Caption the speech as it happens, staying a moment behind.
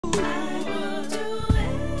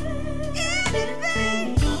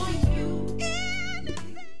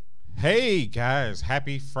Hey guys,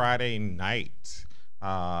 happy Friday night.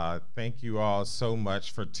 Thank you all so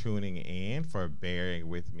much for tuning in, for bearing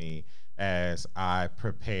with me as I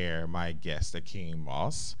prepare my guest, Akeem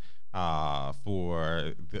Moss,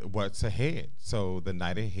 for what's ahead. So, the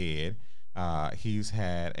night ahead, he's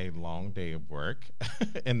had a long day of work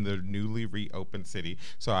in the newly reopened city.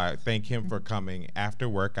 So, I thank him for coming after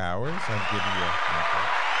work hours. I'm giving you a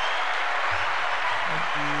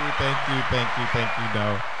thank you.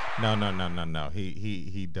 No.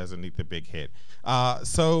 He doesn't need the big hit.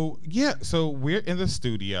 So we're in the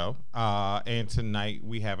studio, and tonight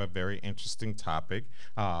we have a very interesting topic.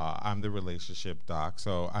 I'm the relationship doc,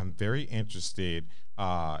 so I'm very interested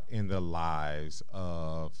in the lives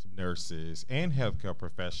of nurses and healthcare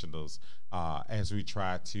professionals as we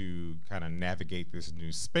try to kind of navigate this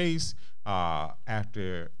new space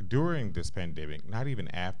during this pandemic. Not even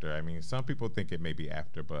after. I mean, some people think it may be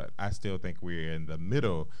after, but I still think we're in the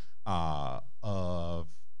middle of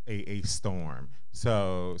a storm.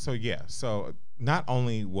 So not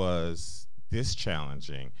only was this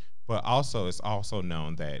challenging, but also it's also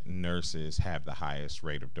known that nurses have the highest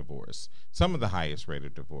rate of divorce, some of the highest rate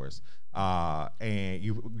of divorce. And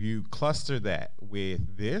you cluster that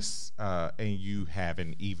with this, and you have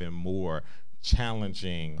an even more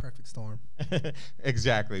challenging perfect storm.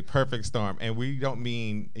 Exactly, perfect storm. And we don't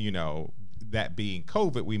mean, that being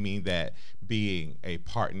COVID. We mean that being a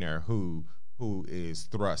partner who is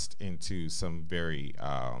thrust into some very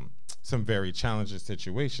challenging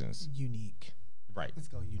situations. Unique. Right. Let's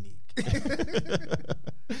go unique.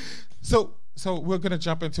 So we're gonna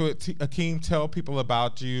jump into it. Akeem, tell people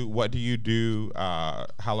about you. What do you do?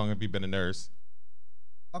 How long have you been a nurse?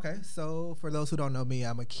 Okay, so for those who don't know me,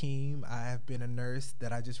 I'm Akeem. I have been a nurse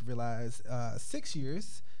that I just realized 6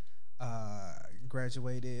 years.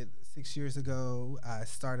 Graduated 6 years ago. I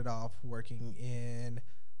started off working in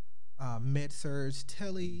med-surg,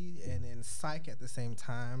 tele, and in psych at the same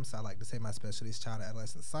time. So I like to say my specialty is child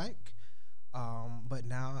adolescent psych. But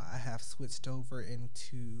now I have switched over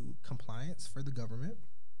into compliance for the government,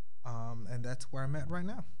 and that's where I'm at right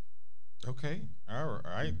now. Okay, all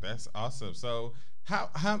right, that's awesome. So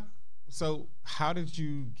how did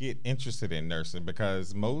you get interested in nursing?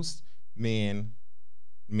 Because most men,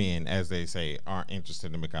 as they say, aren't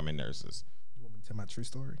interested in becoming nurses. You want me to tell my true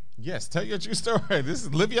story? Yes, tell your true story. This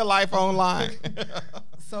is live your life online.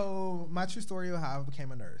 So my true story of how I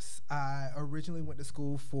became a nurse. I originally went to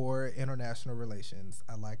school for international relations.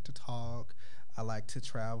 I like to talk, I like to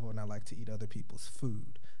travel, and I like to eat other people's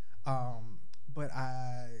food. But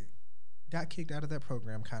I got kicked out of that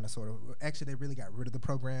program, kind of, sort of. Actually, they really got rid of the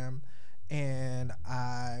program, and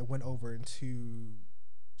I went over to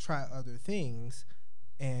try other things.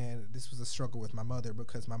 And this was a struggle with my mother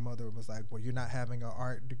because my mother was like, well, you're not having an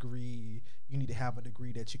art degree. You need to have a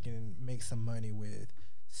degree that you can make some money with.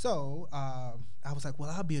 So I was like,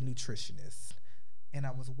 well, I'll be a nutritionist. And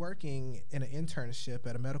I was working in an internship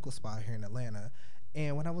at a medical spa here in Atlanta.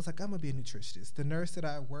 And when I was like, I'm going to be a nutritionist, the nurse that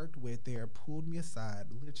I worked with there pulled me aside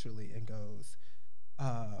literally and goes,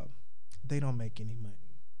 they don't make any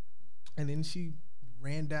money. And then she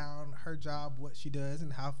ran down her job, what she does,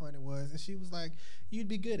 and how fun it was. And she was like, you'd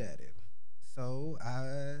be good at it. So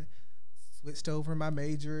I switched over my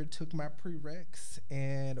major, took my prereqs,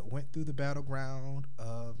 and went through the battleground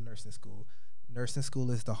of nursing school. Nursing school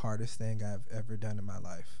is the hardest thing I've ever done in my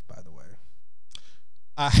life, by the way.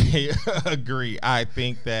 I agree. I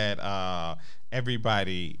think that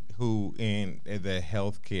everybody who in the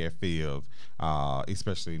healthcare field,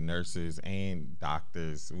 especially nurses and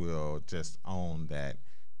doctors, will just own that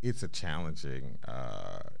it's a challenging.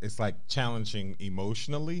 It's like challenging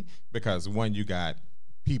emotionally because one, you got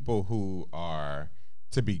people who are,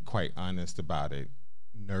 to be quite honest about it,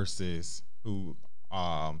 nurses who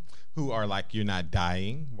are like, you're not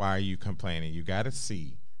dying. Why are you complaining? You got to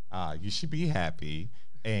see. You should be happy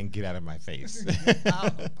and get out of my face.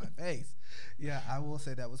 Out of my face. Yeah, I will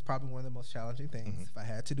say that was probably one of the most challenging things. Mm-hmm. If I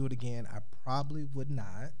had to do it again, I probably would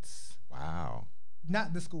not. Wow.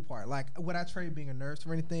 Not the school part. Like, would I trade being a nurse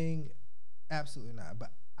or anything? Absolutely not.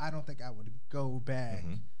 But I don't think I would go back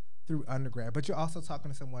through undergrad. But you're also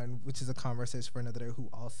talking to someone, which is a conversation for another day, who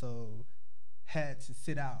also had to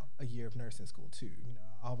sit out a year of nursing school too.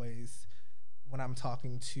 Always, when I'm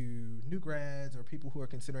talking to new grads or people who are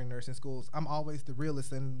considering nursing schools, I'm always the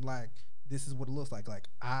realist and like, this is what it looks like. Like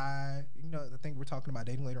I think we're talking about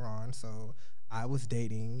dating later on. So I was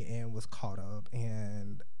dating and was caught up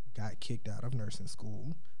and got kicked out of nursing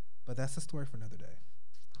school. But that's a story for another day.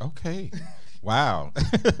 Okay. Wow.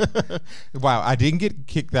 Wow. I didn't get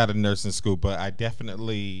kicked out of nursing school, but I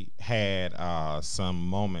definitely had some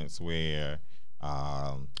moments where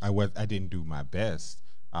I didn't do my best.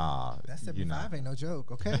 That You know, 75 ain't no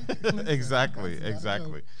joke, okay? exactly, That's not a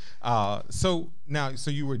joke. exactly. So now, so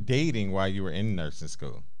you were dating while you were in nursing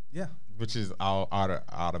school, Yeah. which is all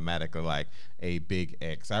automatically like a big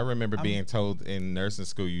X. I remember I'm being told in nursing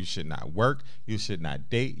school you should not work, you should not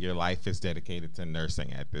date. Your life is dedicated to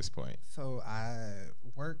nursing at this point. So I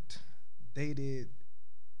worked, dated,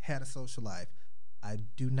 had a social life. I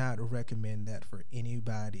do not recommend that for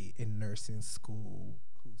anybody in nursing school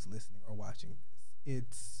who's listening or watching this.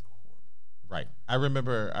 It's horrible. Right. I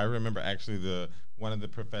remember actually the one of the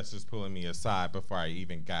professors pulling me aside before I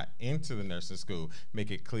even got into the nursing school,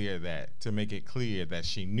 make it clear that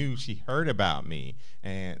she knew, she heard about me,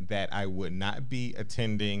 and that I would not be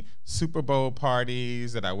attending Super Bowl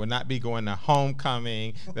parties, that I would not be going to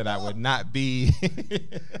homecoming, that I would not be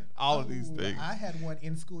all of these Oh, things. I had one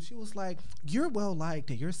in school. She was like, "You're well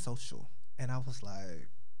liked and you're social," and I was like,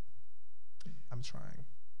 "I'm trying."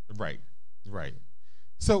 Right. Right.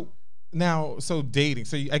 So now, so dating.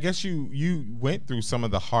 So I guess you went through some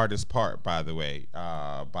of the hardest part, by the way,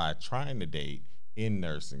 by trying to date in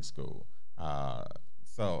nursing school. Uh,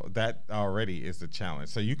 so that already is a challenge.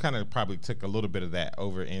 So you kind of probably took a little bit of that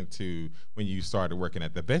over into when you started working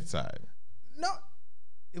at the bedside. No,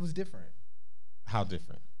 it was different How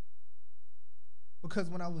different? because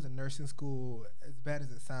when I was in nursing school, as bad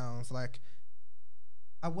as it sounds, like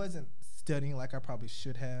I wasn't studying like I probably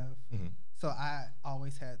should have. Hmm. So I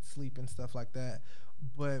always had sleep and stuff like that.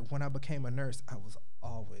 But when I became a nurse, I was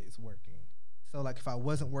always working. So like if I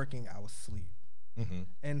wasn't working, I was asleep. Hmm.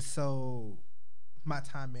 And so my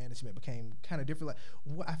time management became kind of different.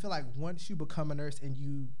 Like I feel like once you become a nurse and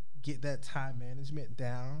you get that time management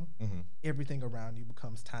down, Hmm. everything around you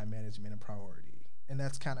becomes time management and priority. And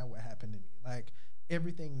that's kind of what happened to me. Like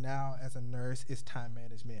everything now as a nurse is time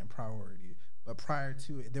management and priority. But prior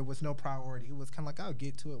to it, there was no priority. It was kind of like I'll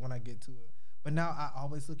get to it when I get to it. But now I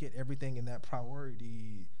always look at everything in that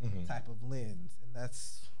priority Hmm. type of lens, and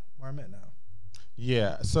that's where I'm at now.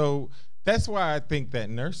 Yeah, so that's why I think that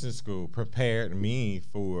nursing school prepared me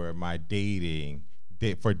for my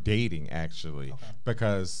for dating actually, Okay.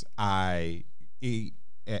 because e-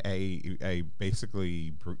 I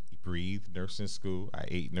basically breathed nursing school. I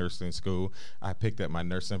ate nursing school. I picked up my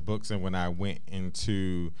nursing books, and when I went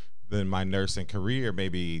into my nursing career,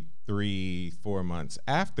 maybe 3 4 months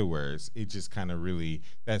afterwards, it just kind of really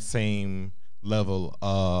that same level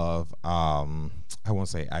of I won't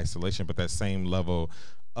say isolation, but that same level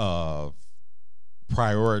of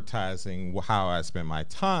prioritizing how I spend my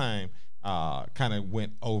time kind of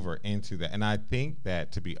went over into that. And I think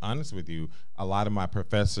that, to be honest with you, a lot of my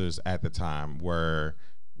professors at the time were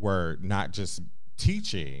not just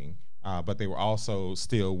teaching. But they were also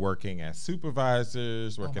still working as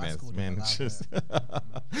supervisors, Oh, working my as school didn't allow managers. that.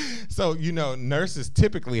 Mhm. So, nurses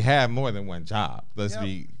typically have more than one job. Let's Yep.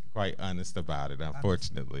 be quite honest about it, I missed,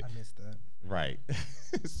 unfortunately. I missed that. Right.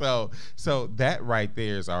 So that right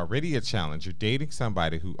there is already a challenge. You're dating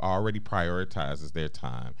somebody who already prioritizes their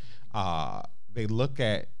time. Uh, they look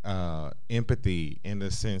at empathy in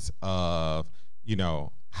the sense of,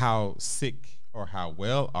 how sick or how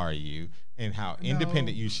well are you, and how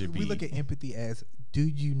independent No, you should we look be. at empathy as, do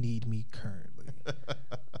you need me currently?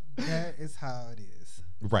 That is how it is.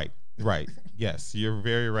 Right, right. Yes, you're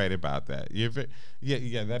very right about that. Yeah,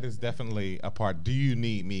 yeah. That is definitely a part. Do you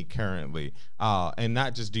need me currently? And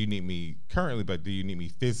not just do you need me currently, but do you need me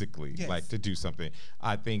physically, like Yes. to do something?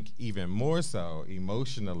 I think even more so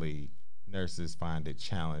emotionally, nurses find it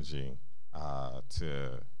challenging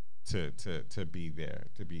to be there,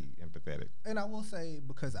 to be empathetic. And I will say,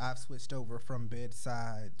 because I've switched over from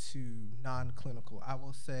bedside to non-clinical, I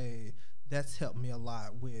will say that's helped me a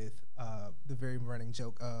lot with the very running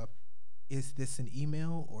joke of, is this an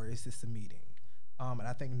email or is this a meeting? And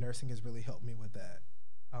I think nursing has really helped me with that.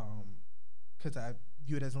 Because I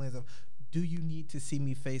view it as a lens of, do you need to see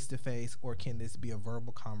me face to face, or can this be a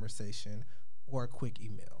verbal conversation or a quick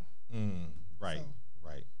email? Mm, So, right,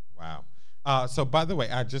 right. Wow. So, by the way,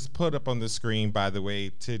 I just put up on the screen, by the way,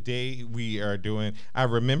 today we are doing, I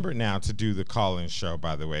remember now to do the call in show,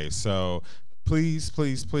 by the way. So, please,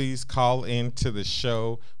 please, please call into the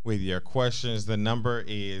show with your questions. The number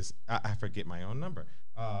is, I forget my own number.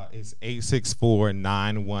 It's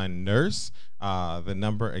 86491 nurse. The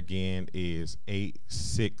number again is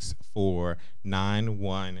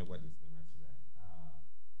 86491. And what is the rest of that?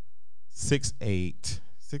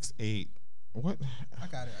 6868. What? I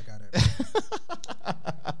got it. I got it.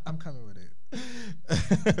 I'm coming with it.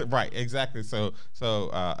 Right, exactly. So It's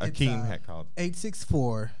Akeem had called.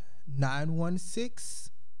 864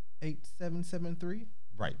 916 8773.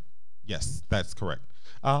 Right. Yes, that's correct.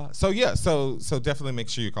 So yeah, so definitely make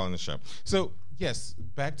sure you're calling the show. So yes,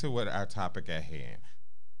 back to what our topic at hand.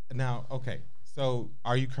 Now, okay. So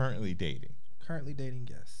are you currently dating? Currently dating,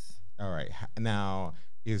 yes. All right. Now,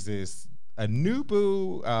 is this a new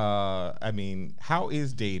boo? I mean, how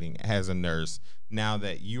is dating as a nurse now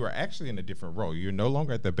that you are actually in a different role? You're no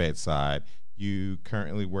longer at the bedside. You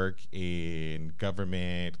currently work in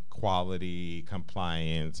government quality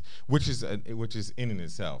compliance, which is in and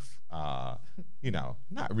itself,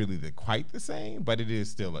 not really quite the same, but it is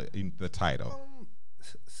still in the title.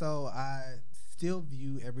 So I still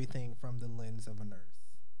view everything from the lens of a nurse,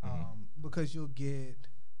 Hmm. because you'll get.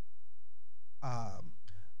 Um,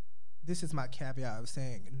 this is my caveat of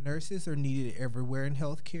saying nurses are needed everywhere in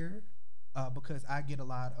healthcare, because I get a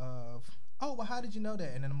lot of, oh, well, how did you know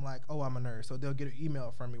that? And then I'm like, oh, I'm a nurse. So they'll get an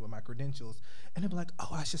email from me with my credentials, and they'll be like, oh,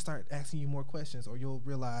 I should start asking you more questions. Or you'll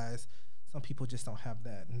realize some people just don't have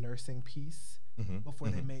that nursing piece Hmm. before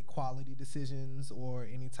they Hmm. make quality decisions or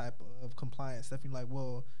any type of compliance stuff. You're like,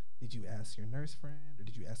 well, did you ask your nurse friend, or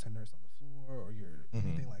did you ask her nurse on the floor, or your Hmm.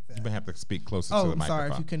 anything like You that? may have to speak closer to Oh, the I'm sorry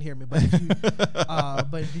if you microphone. couldn't hear me, but if you,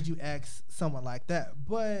 but did you ask someone like that?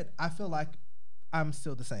 But I feel like I'm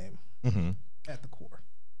still the same Hmm. at the core.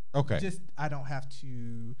 Okay. Just I don't have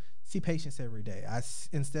to see patients every day.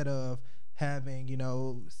 Instead of having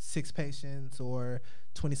 6 patients or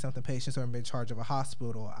 20 something patients, or I'm in charge of a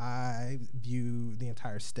hospital, I view the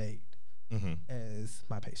entire state Hmm. as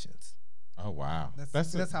my patients. Oh wow,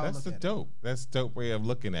 That's how I that's look a at it. dope way of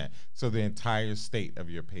looking at. So the entire state of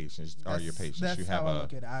your patients are your patients. You That's how have I a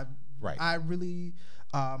look at it. right. I really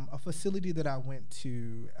a facility that I went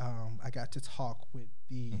to. I got to talk with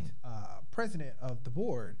the Hmm. president of the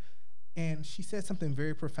board, and she said something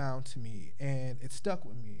very profound to me, and it stuck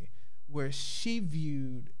with me, where she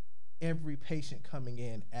viewed every patient coming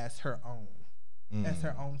in as her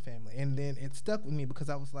Mm. own family, and then it stuck with me because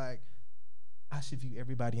I was like, I should view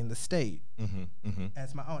everybody in the state Hmm. Hmm.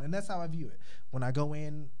 as my own, and that's how I view it. When I go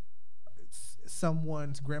in,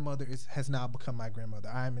 someone's grandmother has now become my grandmother.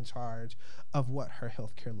 I am in charge of what her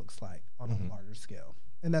healthcare looks like on a Hmm. larger scale,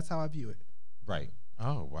 and that's how I view it. Right.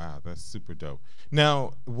 Oh wow, that's super dope.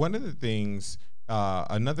 Now, one of the things,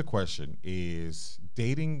 another question is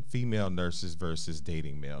dating female nurses versus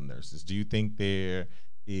dating male nurses. Do you think there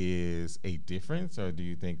is a difference, or do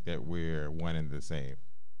you think that we're one and the same?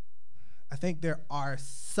 I think there are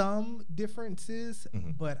some differences,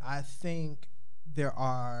 Hmm. but I think there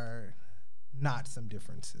are not some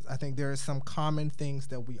differences. I think there are some common things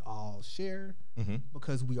that we all share Hmm.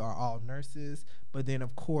 because we are all nurses, but then,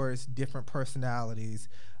 of course, different personalities.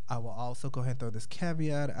 I will also go ahead and throw this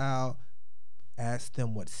caveat out. Ask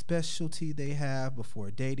them what specialty they have before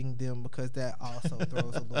dating them, because that also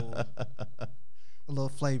throws a little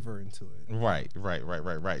flavor into it.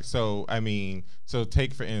 Right. So I mean, so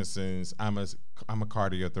take for instance, I'm a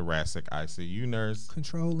cardiothoracic ICU nurse.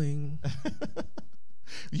 Controlling.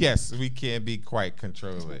 Yes, we can be quite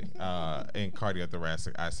controlling in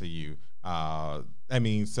cardiothoracic ICU. I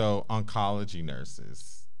mean, so oncology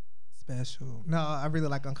nurses. Special. No, I really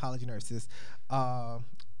like oncology nurses. Uh,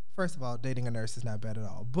 First of all, dating a nurse is not bad at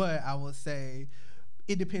all. But I will say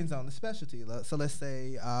it depends on the specialty. So let's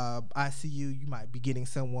say ICU, you might be getting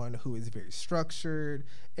someone who is very structured,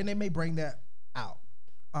 and they may bring that out.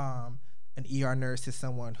 An ER nurse is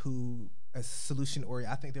someone who is solution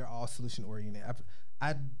oriented. I think they're all solution oriented.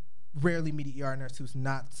 I rarely meet an ER nurse who's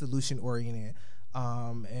not solution oriented.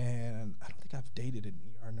 And I don't think I've dated an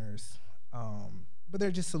ER nurse. But they're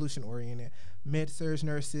just solution oriented. Med surge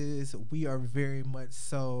nurses, we are very much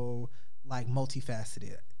so like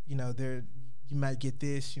multifaceted. They're you might get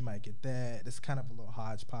this, you might get that. It's kind of a little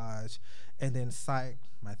hodgepodge. And then psych,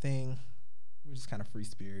 my thing, we're just kind of free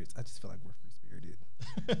spirits. I just feel like we're free spirited.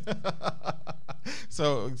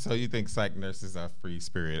 So you think psych nurses are free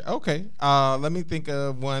spirited? Okay. Let me think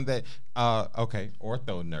of one that. Okay,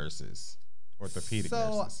 ortho nurses, orthopedic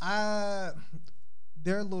So nurses.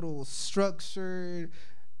 they're a little structured,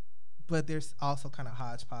 but there's also kind of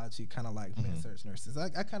hodgepodgey, kind of like med Hmm. surg nurses.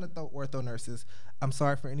 I kind of throw ortho nurses. I'm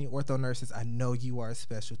sorry for any ortho nurses. I know you are a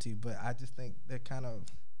specialty, but I just think they're kind of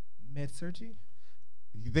med surgery.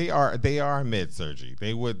 They are med surgery.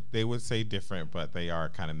 They would say different, but they are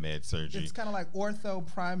kind of med It's surgery. kind of like ortho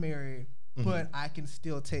primary, Hmm. but I can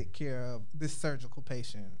still take care of this surgical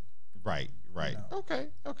patient. Right, You right. know,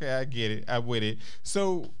 Okay, I get it. I with it.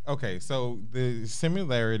 So, okay, so the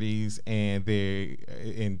similarities and the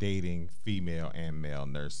in dating female and male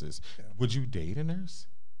nurses. yeah. Would you date a nurse?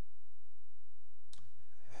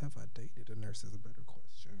 Have I dated a nurse? Is a better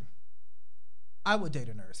question. I would date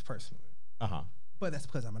a nurse personally. Uh huh. but that's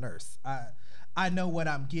because I'm a nurse. I know what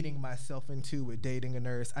I'm getting myself into with dating a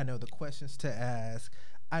nurse. I know the questions to ask.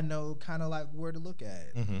 I know kind of like where to look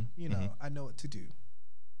at. You know, I know what to do.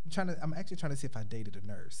 I'm actually trying to see if I dated a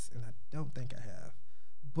nurse, and I don't think I have,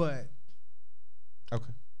 but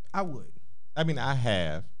Okay. I would. I mean, I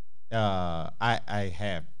have. I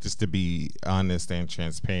have, just to be honest and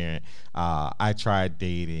transparent. I tried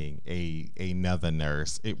dating another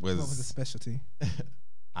nurse. It What was the was specialty?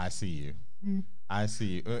 I see you. Mm. I see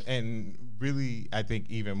you. And really, I think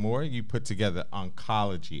even more, you put together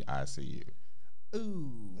oncology ICU.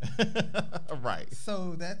 Ooh. Right.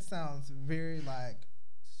 So that sounds very like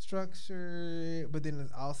structured, but then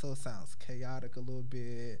it also sounds chaotic a little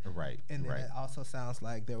bit. Right. And then Right. it also sounds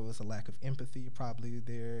like there was a lack of empathy probably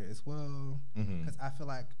there as well. Because I feel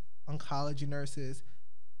like oncology nurses,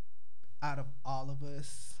 out of all of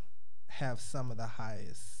us, have some of the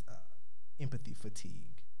highest empathy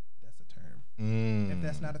fatigue. That's a term. If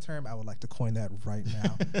that's not a term, I would like to coin that right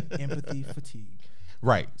now. Empathy fatigue.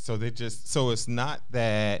 Right. So they just it's not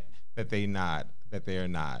that they're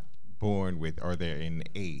not born with, or they're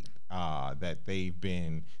innate, that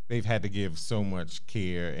they've had to give so much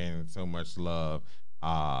care and so much love,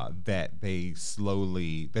 that they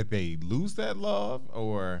lose that love,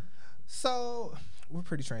 or So we're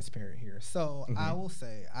pretty transparent here. So I will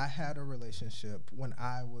say I had a relationship when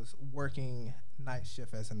I was working night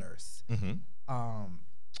shift as a nurse.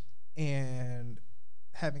 And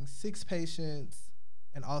having 6 patients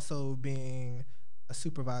and also being a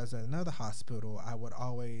supervisor at another hospital, I would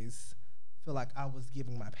always feel like I was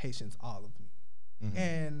giving my patients all of me.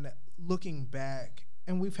 And looking back,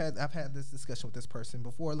 and I've had this discussion with this person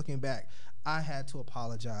before. Looking back, I had to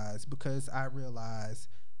apologize because I realized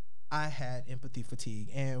I had empathy fatigue,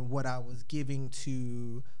 and what I was giving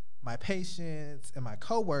to my patients and my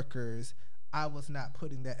coworkers, I was not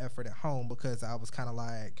putting that effort at home because I was kind of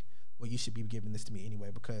like, well, you should be giving this to me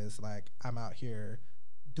anyway because like I'm out here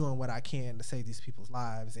doing what I can to save these people's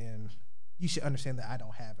lives, and you should understand that I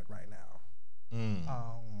don't have it right now.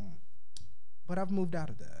 But I've moved out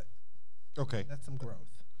of that. okay. That's some growth.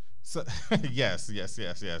 So yes,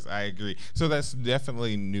 I agree. So that's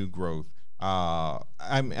definitely new growth.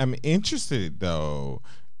 I'm interested though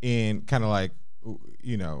in kind of like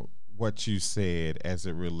what you said as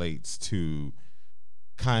it relates to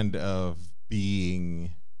kind of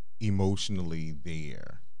being emotionally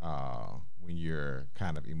there, when you're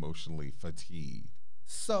kind of emotionally fatigued.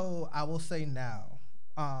 So I will say now,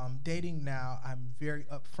 dating now, I'm very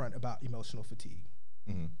upfront about emotional fatigue.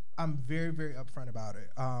 I'm very, very upfront about it.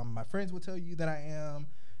 My friends will tell you that I am.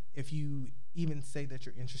 If you even say that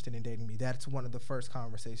you're interested in dating me, that's one of the first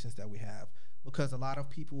conversations that we have. Because a lot of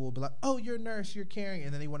people will be like, oh, you're a nurse, you're caring.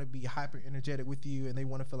 And then they want to be hyper energetic with you and they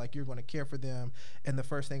want to feel like you're going to care for them. And the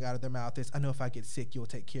first thing out of their mouth is, I know if I get sick, you'll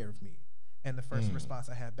take care of me. And the first response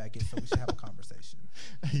I have back is, so we should have a conversation.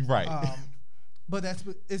 Right. But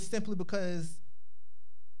it's simply because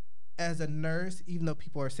as a nurse, even though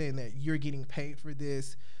people are saying that you're getting paid for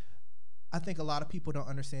this, I think a lot of people don't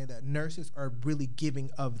understand that nurses are really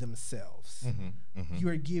giving of themselves. You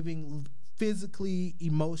are giving physically,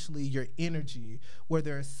 emotionally, your energy, where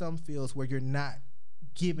there are some fields where you're not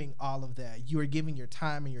giving all of that. You are giving your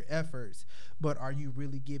time and your efforts, but are you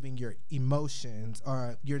really giving your emotions,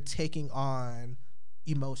 or you're taking on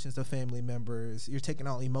emotions of family members, you're taking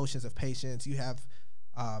on emotions of patients. You have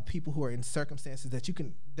people who are in circumstances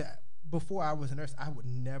that before I was a nurse, I would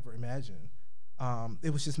never imagine. It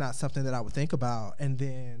was just not something that I would think about. And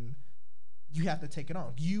then you have to take it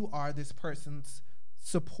on. You are this person's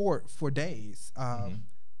support for days.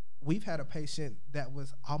 We've had a patient that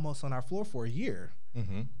was almost on our floor for a year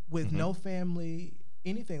with no family,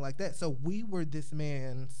 anything like that. So we were this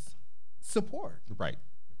man's support. Right.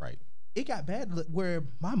 It got bad where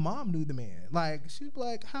my mom knew the man. Like, she'd be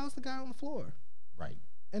like, how's the guy on the floor? Right.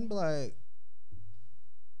 And be like,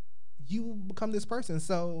 you become this person.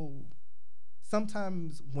 So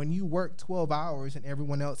sometimes when you work 12 hours and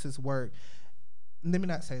everyone else has worked, let me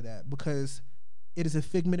not say that, because it is a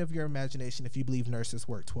figment of your imagination if you believe nurses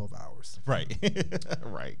work 12 hours. Right.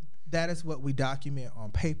 Right. That is what we document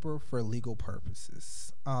on paper for legal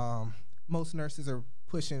purposes. Most nurses are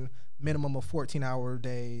pushing minimum of 14-hour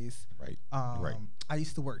days. Right. I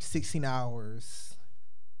used to work 16 hours,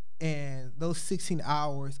 and those 16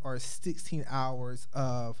 hours are 16 hours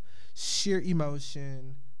of sheer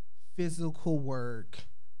emotion, physical work.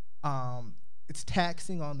 It's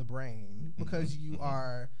taxing on the brain because you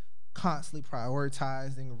are constantly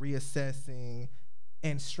prioritizing, reassessing,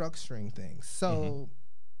 and structuring things. So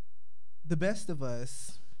the best of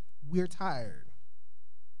us, we're tired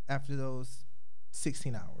after those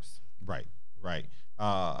 16 hours. Right. Right.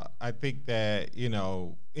 I think that,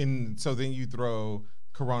 in so then you throw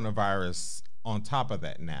coronavirus on top of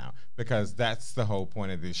that now, because that's the whole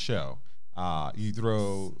point of this show. You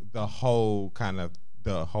throw the whole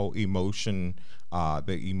emotion,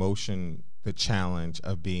 the challenge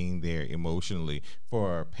of being there emotionally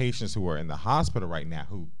for patients who are in the hospital right now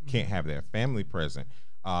who can't Mhm. have their family present.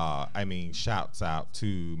 I mean, shouts out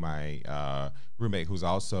to my roommate who's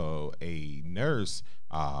also a nurse.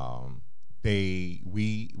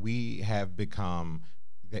 We have become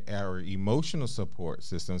our emotional support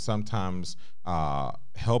system, sometimes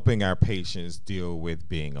helping our patients deal with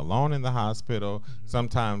being alone in the hospital, Mhm.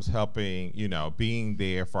 sometimes helping, being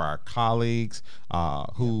there for our colleagues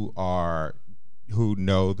Yep. who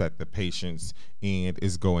know that the patient's end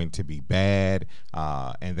is going to be bad,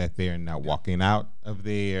 and that they're not Yep. walking out of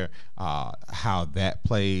there, how that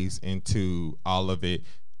plays into all of it.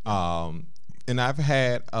 Yep. And I've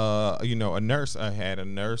had a nurse. I had a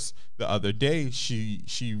nurse the other day.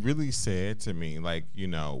 She really said to me, like,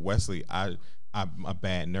 Wesley, I'm a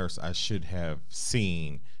bad nurse. I should have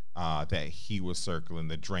seen that he was circling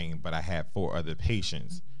the drain, but I had four other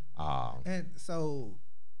patients. Mhm. Um, And so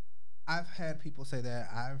I've had people say that.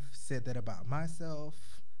 I've said that about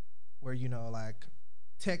myself, where like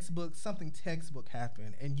something textbook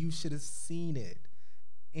happened, and you should have seen it.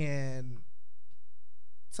 And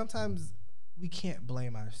sometimes we can't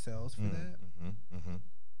blame ourselves for that mm-hmm.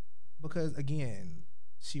 because, again,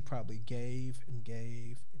 she probably gave and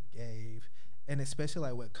gave and gave, and especially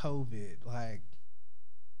like with COVID, like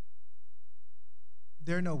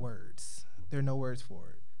there are no words. There are no words for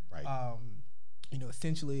it. Right.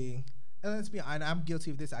 Essentially, and let's be honest, I'm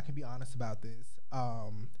guilty of this. I can be honest about this.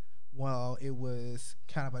 Well, it was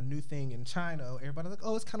kind of a new thing in China. Everybody's like,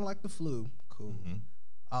 oh, it's kind of like the flu. Cool. Mm-hmm.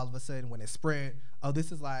 All of a sudden, when it spread, oh, this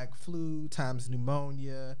is like flu times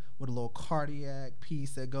pneumonia with a little cardiac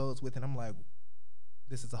piece that goes with it. I'm like,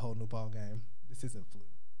 this is a whole new ball game. This isn't flu.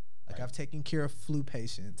 Like, Right. I've taken care of flu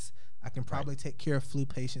patients. I can Right. probably take care of flu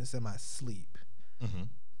patients in my sleep. Mm-hmm.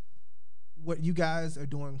 What you guys are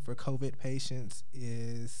doing for COVID patients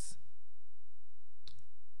is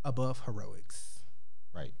above heroics.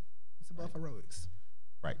 Right. It's above Right. heroics.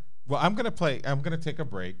 Right. Well, I'm gonna take a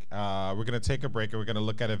break. We're gonna take a break, and we're gonna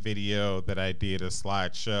look at a video that I did, a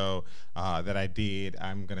slideshow that I did.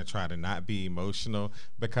 I'm gonna try to not be emotional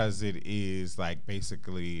because it is like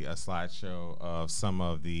basically a slideshow of some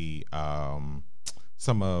of Is it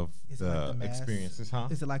like the the mass? experiences, huh?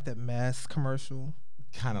 Is it like that mass commercial?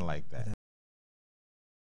 Kind of like that.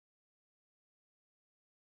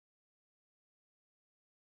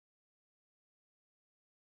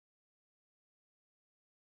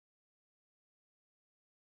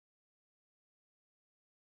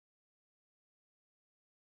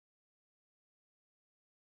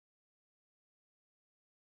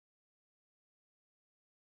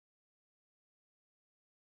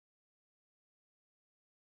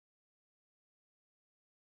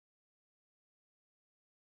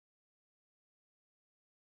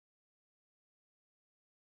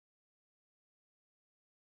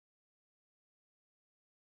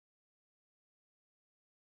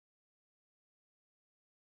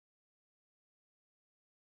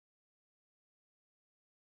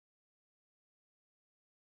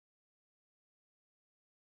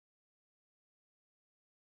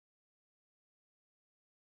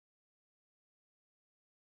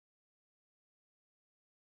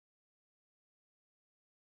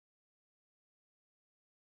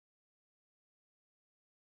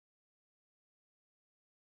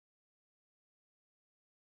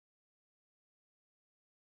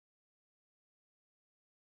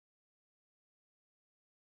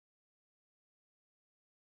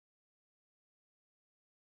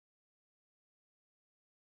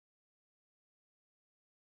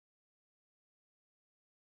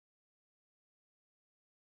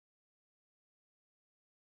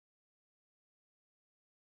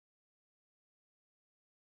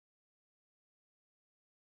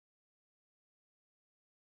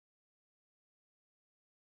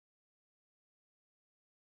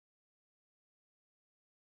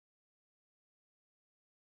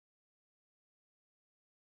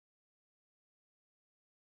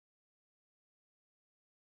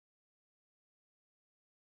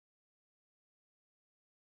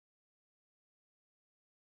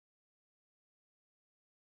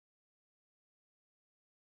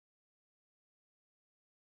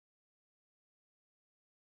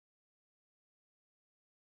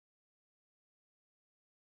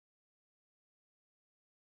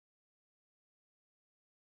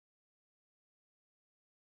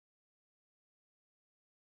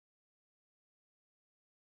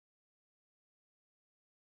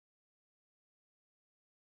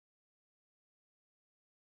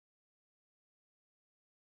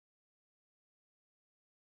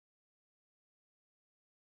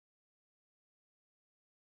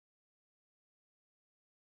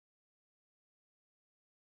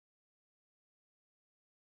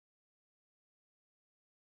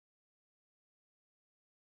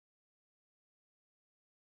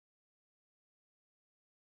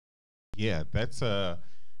 Yeah, that's a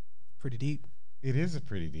Pretty deep. it is a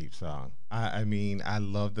pretty deep song. I mean, I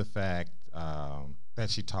love the fact that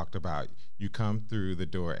she talked about you come through the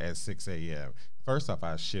door at 6 a.m. First off,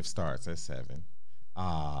 our shift starts at 7.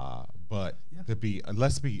 But Yeah. to be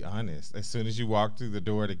let's be honest, as soon as you walk through the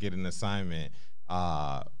door to get an assignment,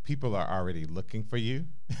 people are already looking for you.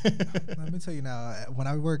 Let me tell you now, when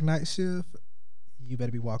I work night shift, you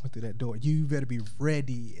better be walking through that door. You better be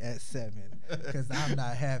ready at 7 because I'm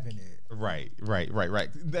not having it. Right.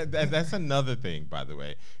 That's another thing, by the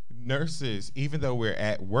way. Nurses, even though we're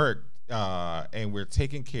at work and we're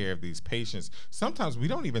taking care of these patients, sometimes we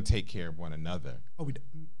don't even take care of one another. Oh,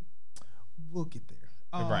 we'll get there.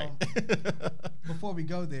 Right. Before we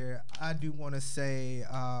go there, I do want to say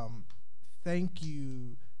thank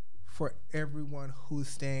you for everyone who's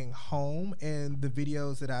staying home, and the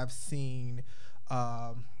videos that I've seen,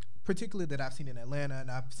 particularly that I've seen in Atlanta,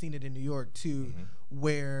 and I've seen it in New York too,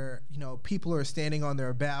 where people are standing on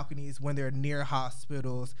their balconies when they're near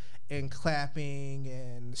hospitals and clapping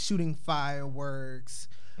and shooting fireworks.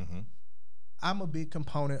 I'm a big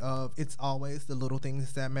component of it's always the little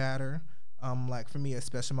things that matter. Like for me, a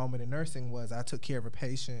special moment in nursing was I took care of a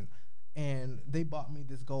patient, and they bought me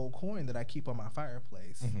this gold coin that I keep on my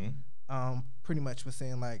fireplace. Pretty much was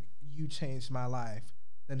saying like, you changed my life.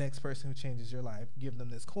 The next person who changes your life, give them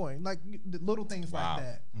this coin. Like little things like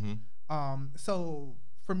that. So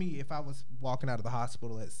for me, if I was walking out of the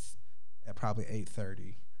hospital at probably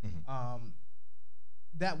 8:30,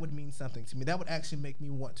 that would mean something to me. That would actually make me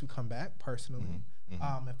want to come back personally.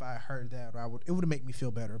 If I heard that, it would make me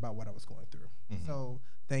feel better about what I was going through. So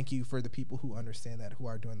thank you for the people who understand that, who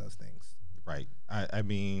are doing those things. Right. I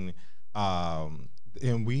mean,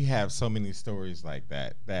 and we have so many stories like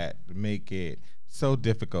that make it so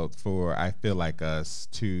difficult for I feel like us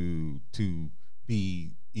to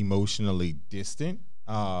be emotionally distant,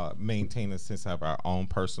 maintain a sense of our own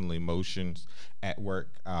personal emotions at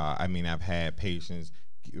work. I mean, I've had patients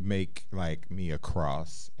make like me a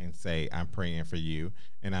cross and say I'm praying for you,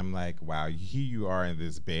 and I'm like, wow, here you are in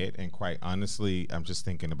this bed. And quite honestly, I'm just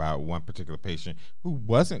thinking about one particular patient who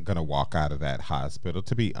wasn't going to walk out of that hospital,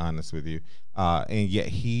 to be honest with you, and yet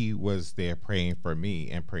he was there praying for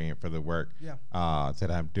me and praying for the work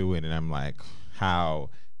that I'm doing. And I'm like,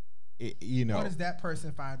 how or does that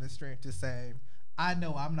person find the strength to say, I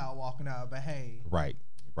know I'm not walking out, but hey, right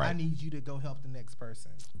I need you to go help the next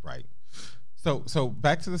person. Right. So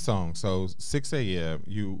back to the song. So 6 a.m.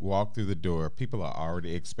 you walk through the door. People are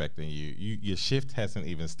already expecting you. Your shift hasn't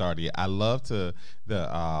even started yet. I love the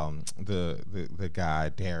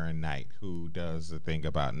guy Darren Knight who does the thing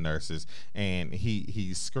about nurses, and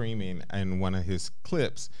he's screaming in one of his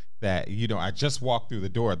clips that I just walked through the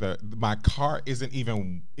door. My car isn't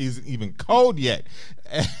even cold yet.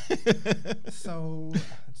 So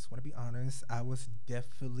I just want to be honest. I was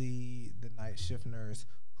definitely the night shift nurse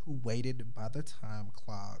who waited by the time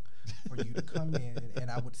clock for you to come in, and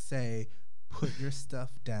I would say, put your stuff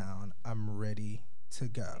down. I'm ready to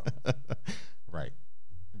go. Right.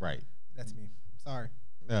 That's me. Sorry.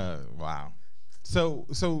 Wow. So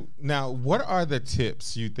now, what are the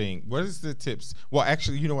tips you think? What is the tips? Well,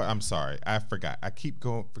 actually, you know what? I'm sorry. I forgot. I keep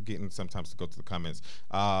forgetting sometimes to go to the comments.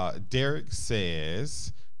 Derek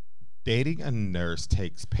says, dating a nurse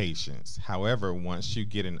takes patience. However, once you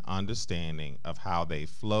get an understanding of how they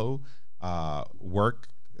flow,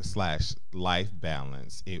 work/life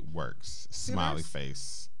balance, it works. Smiley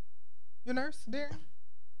face. Your nurse, Darren?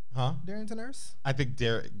 Huh? Darren's a nurse? I think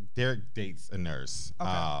Derek dates a nurse.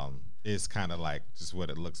 Okay. It's kind of like just what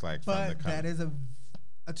it looks like from the comment. That is a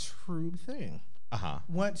true thing.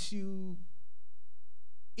 Once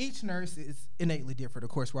each nurse is innately different. Of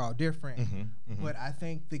course, we're all different. But I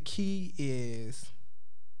think the key is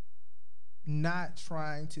not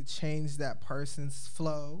trying to change that person's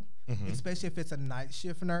flow, especially if it's a night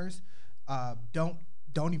shift nurse. Don't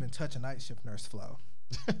even touch a night shift nurse flow.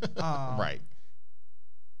 Right.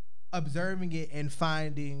 Observing it and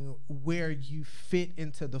finding where you fit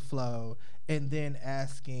into the flow, and then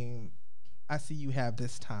asking, I see you have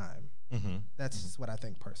this time. That's just what I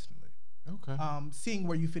think personally. Okay. Seeing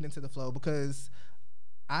where you fit into the flow, because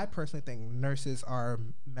I personally think nurses are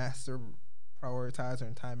master prioritizer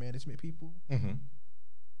and time management people.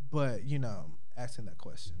 But asking that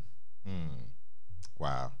question.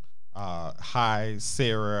 Wow. Hi,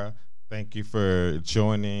 Sarah. Thank you for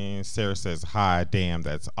joining. Sarah says, hi, damn,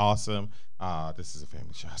 that's awesome. This is a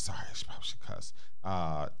family show. Sorry, I probably should cuss.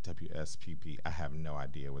 WSPP, I have no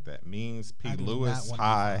idea what that means. P. Lewis,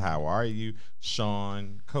 hi, how are you?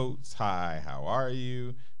 Sean Coates, hi, how are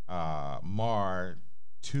you? Mar,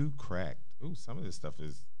 too cracked. Ooh, some of these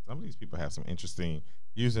people have some interesting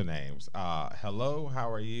usernames. Hello,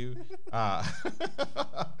 how are you? Uh,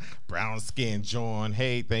 Brown Skin John.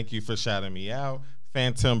 Hey, thank you for shouting me out.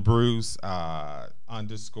 Phantom Bruce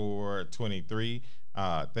underscore 23.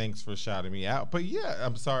 Thanks for shouting me out. But yeah,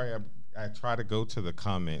 I'm sorry. I try to go to the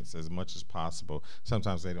comments as much as possible.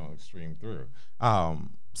 Sometimes they don't stream through.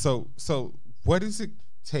 So what does it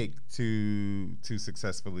take to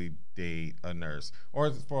successfully date a nurse,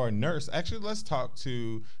 or for a nurse? Actually, let's talk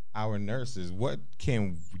to our nurses. What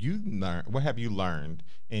can you learn? What have you learned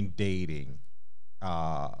in dating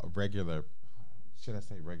regular? Should I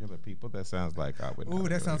say regular people? That sounds like I would. Ooh, Not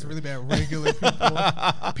that go sounds here. really bad. Regular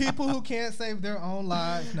people, people who can't save their own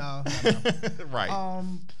lives. No, no, no. Right.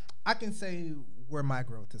 I can say where my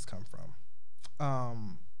growth has come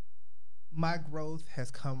from. My growth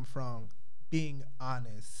has come from being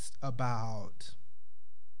honest about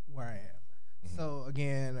where I am. Mm-hmm. So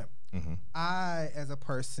again, Mm-hmm. I, as a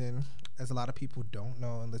person, as a lot of people don't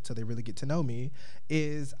know until they really get to know me,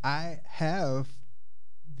 is I have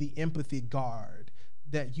the empathy guard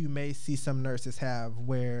that you may see some nurses have,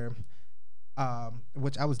 where,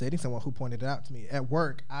 which I was dating someone who pointed it out to me. At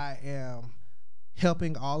work, I am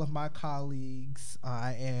helping all of my colleagues.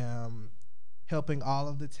 I am helping all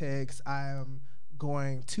of the techs. I am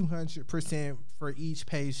going 200% for each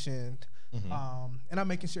patient. Mm-hmm. And I'm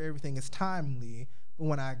making sure everything is timely. But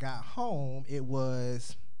when I got home, it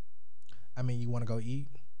was, I mean, you want to go eat?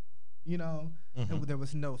 You know, Mm-hmm. there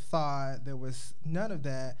was no thought, there was none of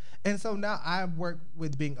that. And so now I work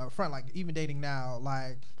with being upfront, like even dating now,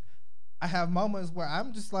 like I have moments where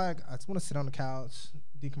I'm just like, I just want to sit on the couch,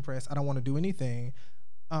 decompress. I don't want to do anything.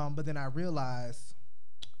 But then I realize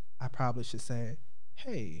I probably should say,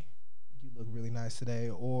 hey, you look really nice today.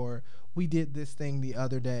 Or we did this thing the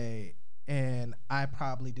other day and I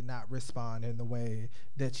probably did not respond in the way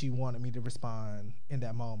that you wanted me to respond in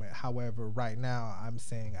that moment. However, right now I'm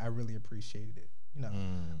saying I really appreciated it. You know,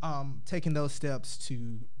 Mm. taking those steps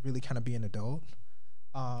to really kind of be an adult,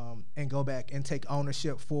 and go back and take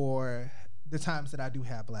ownership for the times that I do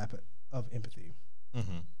have lack of empathy.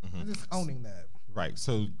 Mm-hmm. Mm-hmm. Just owning that. Right.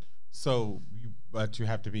 But you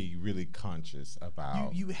have to be really conscious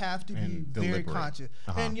about You have to be and very deliberate. conscious.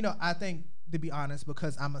 Uh-huh. And I think, to be honest,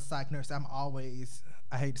 because I'm a psych nurse, I'm always,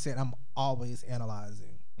 I hate to say it, I'm always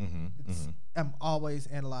analyzing. Mm-hmm. It's, Mm-hmm. I'm always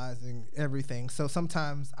analyzing everything. So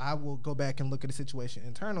sometimes I will go back and look at the situation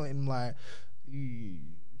internally and I'm like,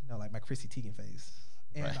 like my Chrissy Teigen face.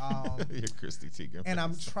 And Right. Your Christy Teigen. and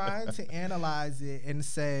I'm face. trying to analyze it and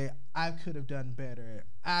say I could have done better.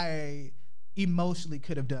 I emotionally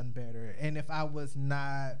could have done better. And if I was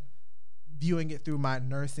not viewing it through my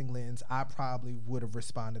nursing lens, I probably would have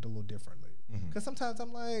responded a little differently. Mm-hmm. Because sometimes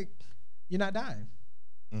I'm like, you're not dying.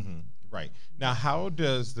 Mm-hmm. Right. Now, how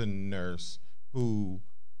does the nurse who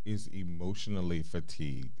is emotionally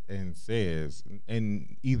fatigued and says,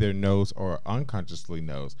 and either knows or unconsciously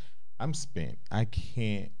knows, I'm spent.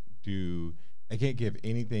 Do, I can't give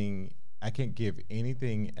anything, I can't give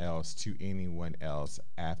anything else to anyone else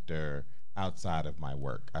after, outside of my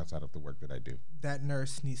work, outside of the work that I do. That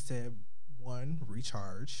nurse needs to, one,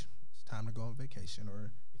 recharge. It's time to go on vacation,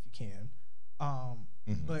 or if you can.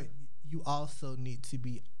 Mm-hmm. But you also need to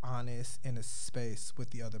be honest in a space with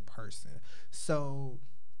the other person. So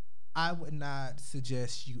I would not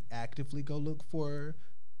suggest you actively go look for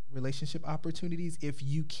relationship opportunities if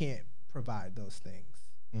you can't provide those things.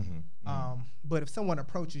 Mm-hmm. Mm-hmm. But if someone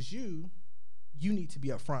approaches you, you need to be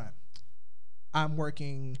upfront. I'm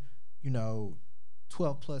working, you know,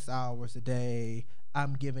 12 plus hours a day.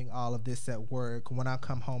 I'm giving all of this at work. When I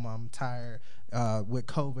come home, I'm tired. With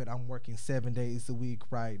COVID, I'm working 7 days a week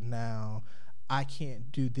right now. I can't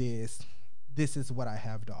do this. This is what I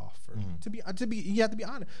have to offer. Mm-hmm. You have to be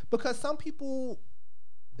honest, because some people,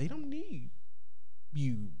 they don't need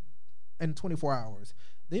you in 24 hours.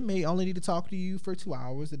 They may only need to talk to you for 2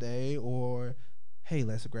 hours a day, or hey,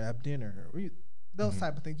 let's grab dinner, or those Mm-hmm.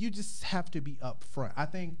 type of things. You just have to be upfront. I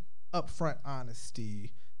think upfront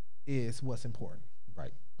honesty is what's important.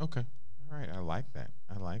 Right. Okay. All right. I like that.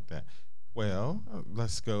 I like that. Well,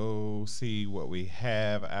 let's go see what we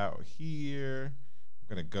have out here. I'm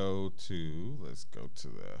gonna go to. Let's go to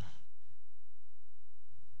the.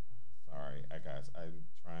 Sorry, I guys. I'm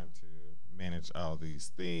trying to manage all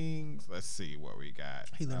these things. Let's see what we got.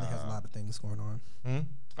 He literally has a lot of things going on. Hmm?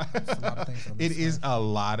 There's a lot of things on It this is screen. a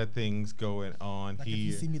lot of things going on Like here. if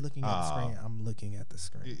you see me looking at the screen, I'm looking at the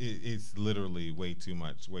screen. It's literally way too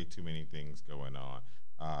much, way too many things going on.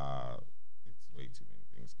 It's way too many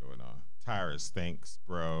things going on. Tyrus, thanks,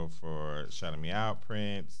 bro, for shouting me out.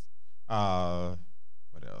 Prince,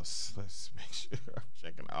 What else? Let's make sure I'm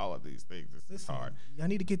checking all of these things. This is hard. I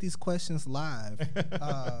need to get these questions live.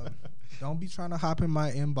 Don't be trying to hop in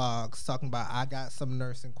my inbox talking about I got some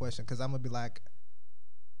nursing question because I'm gonna be like,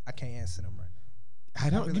 I can't answer them right now. I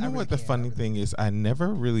don't. Really, you know what the funny thing is? I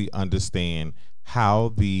never really understand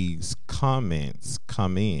how these comments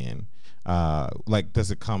come in. Like,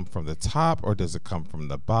 does it come from the top or does it come from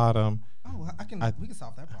the bottom? Oh, we can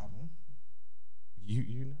solve that problem.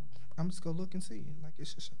 You know. I'm just gonna look and see. Like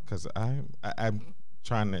it's just because I'm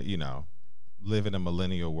trying to live in a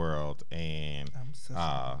millennial world and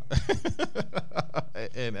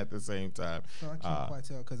and at the same time, so I can't quite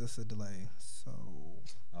tell because it's a delay. So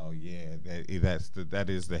yeah, that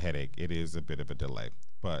is the headache. It is a bit of a delay.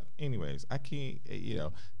 But anyways, I can't.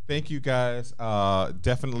 Thank you guys.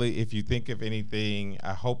 Definitely, if you think of anything,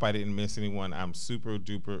 I hope I didn't miss anyone. I'm super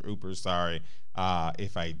duper uber sorry.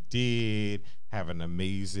 If I did, have an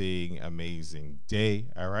amazing day.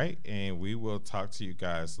 All right, and we will talk to you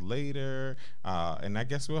guys later. And I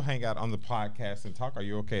guess we'll hang out on the podcast and talk. Are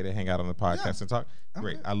you okay to hang out on the podcast and talk?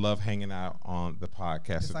 Great. Okay. I love hanging out on the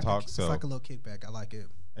podcast and talk. It's like a little kickback. I like it.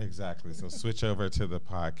 Exactly. So switch over to the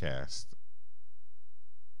podcast.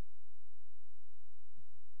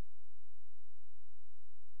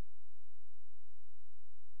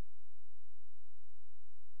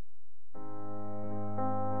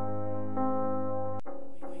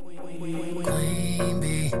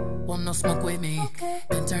 Want no smoke with me.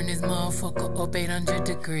 Been turn this motherfucker up 800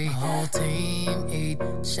 degrees. My whole team eat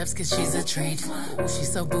chefs cause she's a treat. Ooh,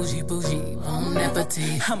 she's so bougie, bon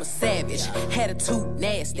appetit. I'm a savage, attitude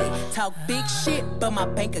nasty. Talk big shit, but my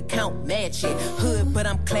bank account match it. Hood, but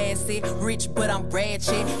I'm classy. Rich, but I'm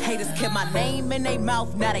ratchet. Haters kept my name in their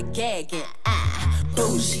mouth, not a gagging.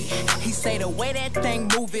 Bougie. He say the way that thing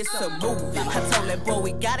move, it's a movie. I told that boy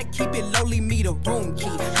we gotta keep it lowly, me the room key.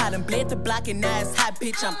 I done bled the block and now it's hot,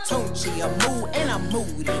 bitch, I'm Tunchi. I'm mood and I'm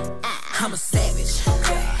moody. I'm a savage.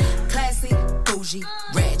 Classy, bougie,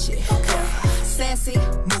 ratchet. Sassy,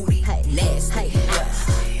 moody, nasty.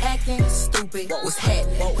 Acting stupid, what's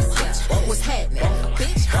happening? What's happening?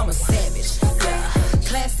 Bitch, I'm a savage.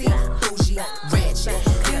 Classy, bougie, ratchet.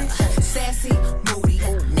 Sassy, moody,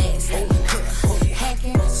 nasty.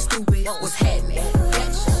 Stupid, what's happening?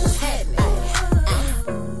 Bitch, what's happening?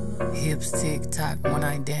 Hips tick tock when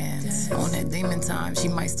I dance. On that demon time, she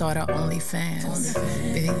might start her OnlyFans.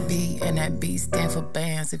 Big B and that B stand for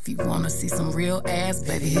bands. If you wanna see some real ass,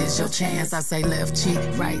 baby, here's your chance. I say left cheek,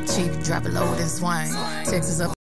 right cheek, drop it low and swing. Texas up.